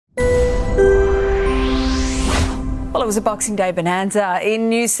Well, it was a Boxing Day bonanza in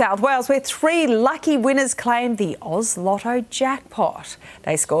New South Wales where 3 lucky winners claimed the Oz Lotto jackpot.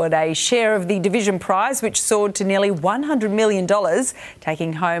 They scored a share of the division prize, which soared to nearly $100 million,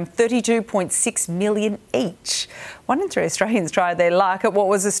 taking home $32.6 million each. 1 in 3 Australians tried their luck at what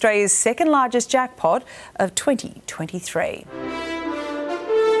was Australia's second largest jackpot of 2023.